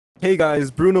Hey guys,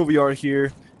 Bruno VR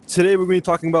here. Today we're going to be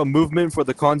talking about movement for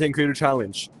the Content Creator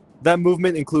Challenge. That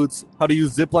movement includes how to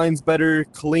use zip lines better,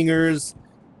 clingers,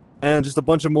 and just a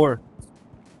bunch more.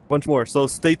 So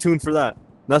stay tuned for that.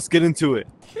 Let's get into it.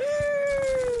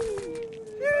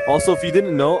 Also, if you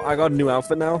didn't know, I got a new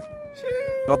outfit now.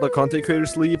 Got the Content Creator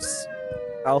sleeves,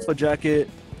 alpha jacket,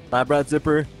 lab rat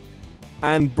zipper,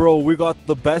 and bro, we got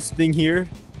the best thing here,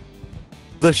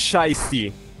 the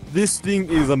shiesty. This thing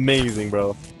is amazing,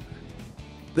 bro.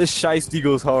 This shiesty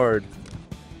goes hard.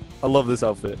 I love this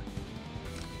outfit.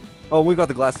 Oh, we got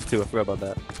the glasses too. I forgot about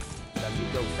that. Let me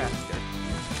go faster.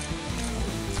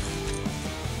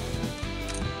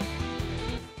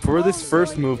 For this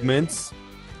first movement,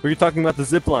 we're talking about the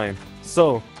zip line.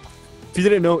 So, if you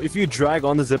didn't know, if you drag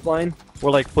on the zip line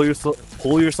or like pull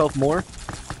yourself more,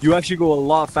 you actually go a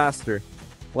lot faster,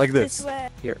 like this.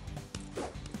 Here.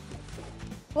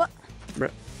 What?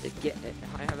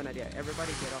 I have an idea.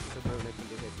 Everybody get off the boat and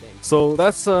do his thing. So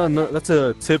that's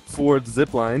a tip for the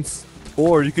zip lines.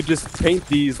 Or you could just paint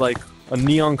these like a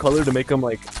neon color to make them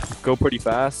like go pretty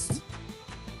fast.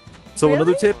 So Really?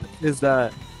 another tip is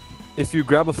that if you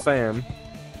grab a fan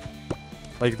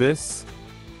like this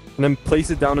and then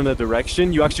place it down in a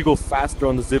direction, you actually go faster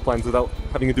on the zip lines without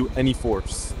having to do any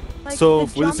force. Like So the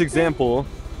for this jumping? example,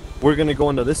 we're gonna go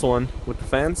into this one with the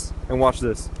fans and watch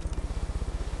this.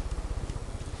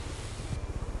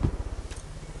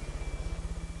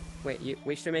 Wait,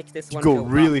 we should make this You one go go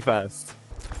really up. fast.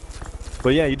 But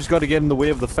yeah, you just gotta get in the way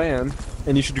of the fan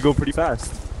and you should go pretty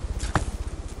fast.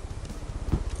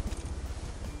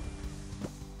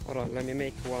 Hold on, let me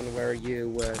make one where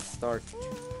you start.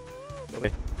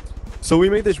 Okay. So we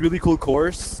made this really cool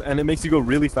course and it makes you go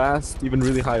really fast, even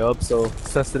really high up, so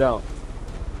let's test it out.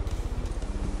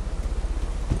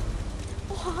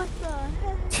 What the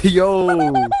heck?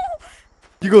 Yo!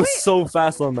 You go Wait. so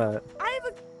fast on that. I have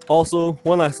a Also,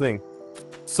 one last thing.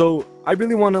 So I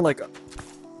really want to like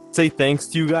say thanks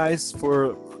to you guys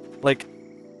for like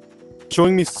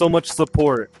showing me so much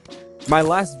support. My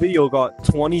last video got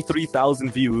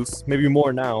 23,000 views, maybe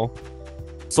more now.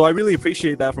 So I really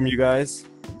appreciate that from you guys.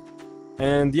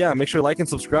 And yeah, make sure to like and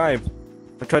subscribe.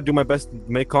 I try to do my best to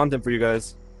make content for you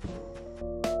guys.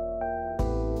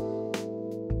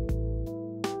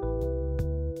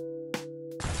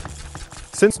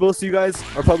 Since most of you guys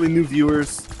are probably new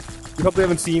viewers, you probably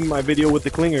haven't seen my video with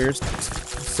the clingers.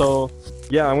 So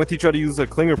yeah, I'm going to teach you how to use a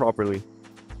clinger properly.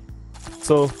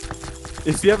 So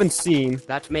if you haven't seen,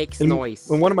 That makes in noise.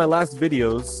 one of my last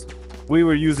videos, we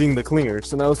were using the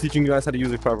clingers, and I was teaching you guys how to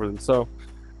use it properly. So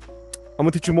I'm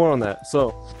gonna teach you more on that.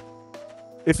 So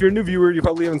if you're a new viewer, you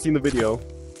probably haven't seen the video,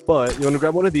 but you want to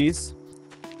grab one of these.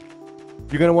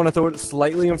 You're gonna want to throw it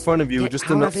slightly in front of you, Get just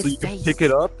out enough of so his you can face. pick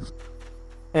it up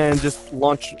and just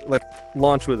launch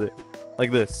with it,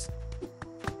 like this.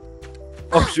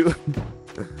 Oh shoot!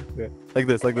 Yeah, like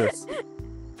this.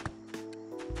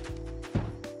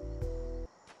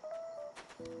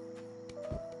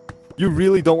 You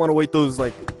really don't want to wait those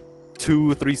like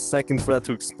 2 or 3 seconds for that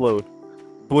to explode.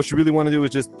 But what you really want to do is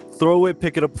just throw it,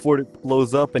 pick it up before it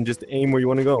blows up, and just aim where you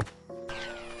want to go.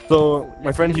 So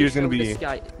my friend here is going to be...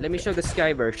 Let me show the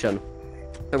sky version.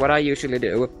 So what I usually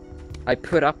do, I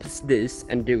put up this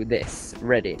and do this.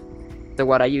 Ready. So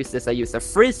what I use is I use a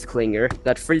freeze clinger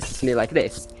that freezes me like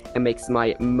this and makes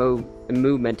my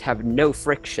movement have no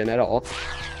friction at all.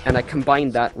 And I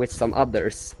combine that with some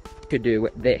others to do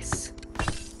this.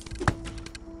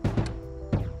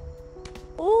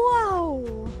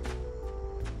 wow.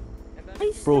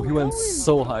 Bro, he went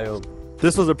so high up.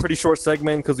 This was a pretty short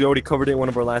segment because we already covered it in one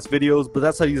of our last videos, but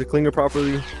that's how you use a clinger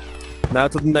properly. Now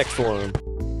to the next one.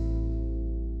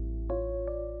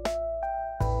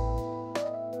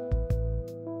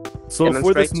 So for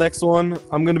Demonstrate. this next one,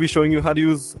 I'm going to be showing you how to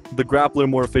use the grappler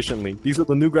more efficiently. These are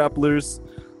the new grapplers.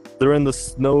 They're in the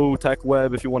snow tech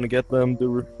web if you want to get them. They're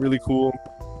really cool.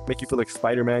 Make you feel like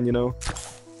Spider-Man, you know?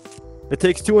 It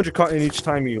takes 200 cotton each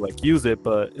time you like use it,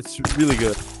 but it's really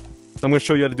good. So I'm going to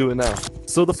show you how to do it now.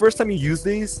 So the first time you use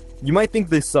these, you might think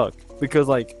they suck because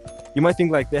like you might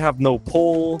think like they have no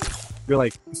pull. You're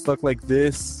like stuck like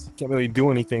this, can't really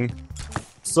do anything.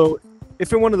 So if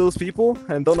you're one of those people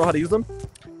and don't know how to use them,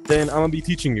 then I'm gonna be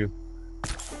teaching you.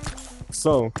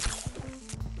 So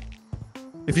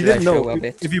if you Should I didn't show know, a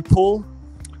bit? if you pull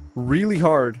really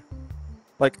hard,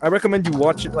 like I recommend you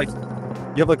watch it like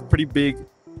you have like a pretty big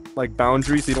like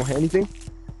boundary so you don't hit anything.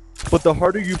 But the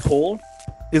harder you pull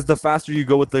is the faster you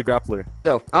go with the grappler.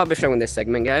 So I'll be showing this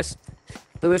segment, guys.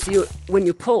 So when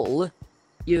you pull,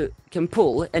 you can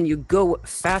pull and you go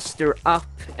faster up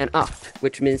and up,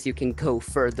 which means you can go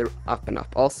further up and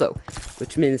up also,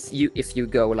 which means if you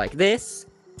go like this,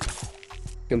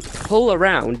 You can pull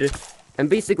around and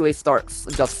basically start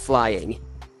just flying.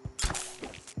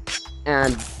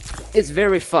 And it's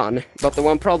very fun, but the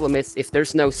one problem is if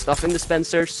there's no stuff in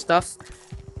dispenser stuff,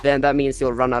 then that means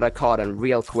you'll run out of cotton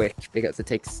real quick, because it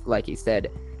takes, like he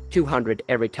said, 200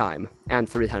 every time, and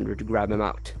 300 to grab him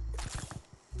out.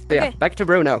 So yeah, Okay. back to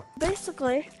Bruno.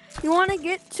 Basically, you want to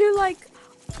get to like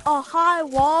a high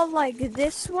wall like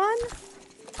this one.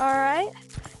 Alright?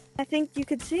 I think you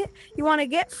could see it. You want to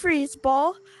get freeze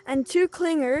ball and 2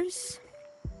 clingers.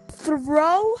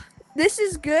 Throw. This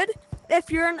is good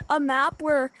if you're in a map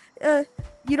where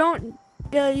you don't.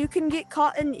 You can get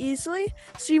caught in easily.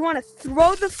 So you want to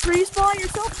throw the freeze ball at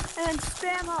yourself and then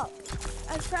spam up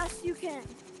as fast as you can.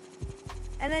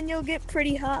 And then you'll get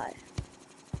pretty high.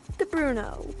 The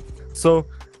Bruno. So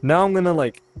now I'm gonna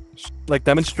like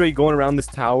demonstrate going around this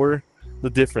tower the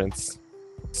difference.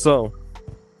 So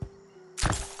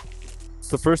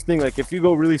the first thing, like if you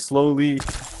go really slowly,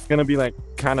 it's gonna be like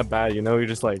kind of bad, you know. You're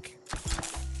just like,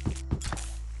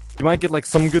 you might get like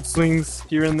some good swings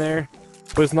here and there,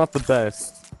 but it's not the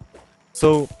best.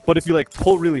 So, but if you like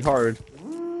pull really hard,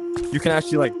 you can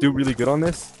actually like do really good on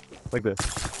this, like this.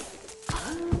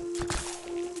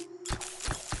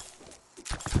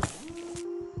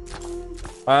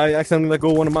 I accidentally let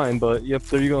go of one of mine, but yep,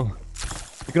 there you go.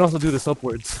 You can also do this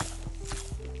upwards.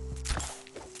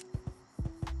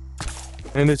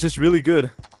 And it's just really good.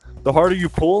 The harder you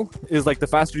pull is like the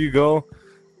faster you go.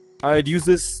 I'd use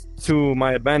this to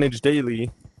my advantage daily.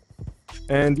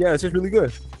 And yeah, it's just really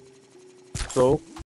good. So